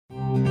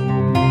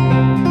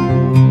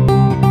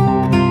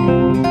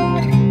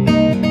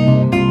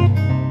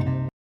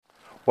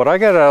What I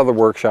got out of the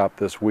workshop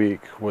this week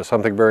was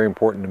something very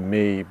important to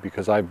me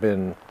because I've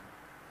been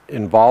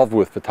involved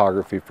with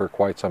photography for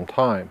quite some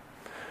time.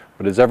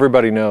 But as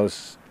everybody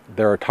knows,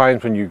 there are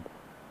times when you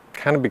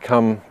kind of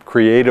become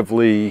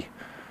creatively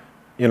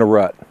in a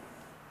rut.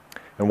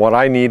 And what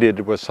I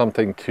needed was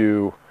something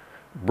to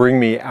bring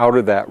me out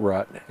of that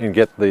rut and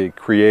get the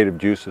creative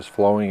juices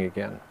flowing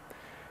again.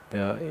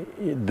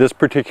 This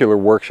particular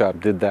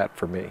workshop did that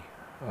for me.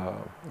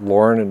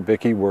 Loren and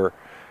Vicki were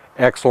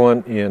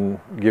excellent in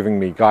giving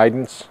me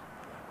guidance,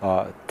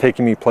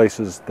 taking me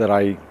places that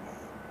I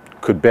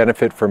could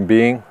benefit from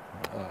being.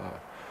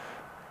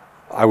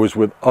 I was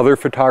with other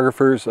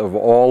photographers of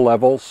all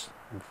levels,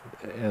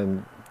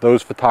 and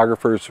those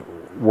photographers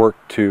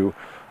worked to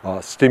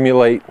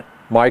stimulate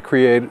my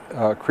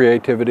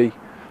creativity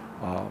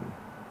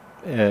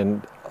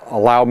and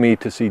allow me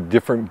to see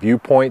different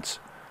viewpoints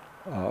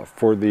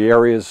for the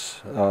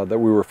areas that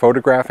we were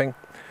photographing.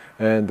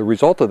 And the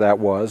result of that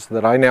was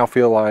that I now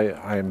feel I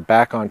am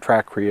back on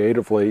track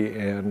creatively,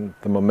 and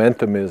the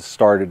momentum is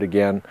started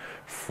again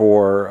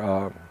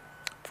for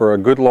a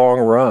good long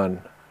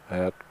run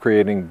at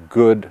creating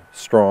good,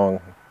 strong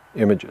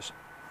images.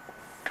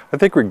 I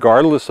think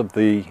regardless of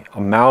the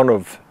amount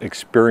of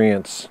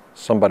experience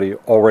somebody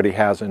already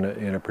has in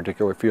a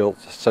particular field,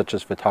 such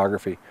as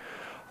photography,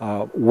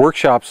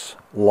 workshops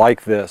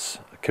like this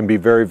can be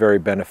very, very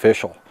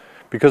beneficial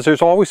because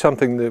there's always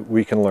something that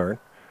we can learn.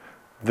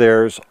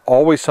 There's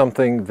always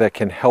something that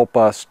can help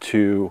us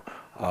to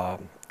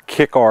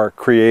kick our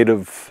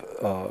creative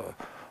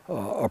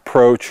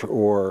approach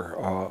or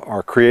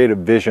our creative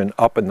vision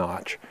up a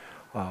notch.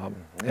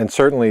 And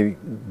certainly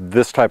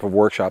this type of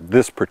workshop,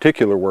 this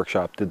particular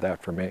workshop, did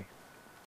that for me.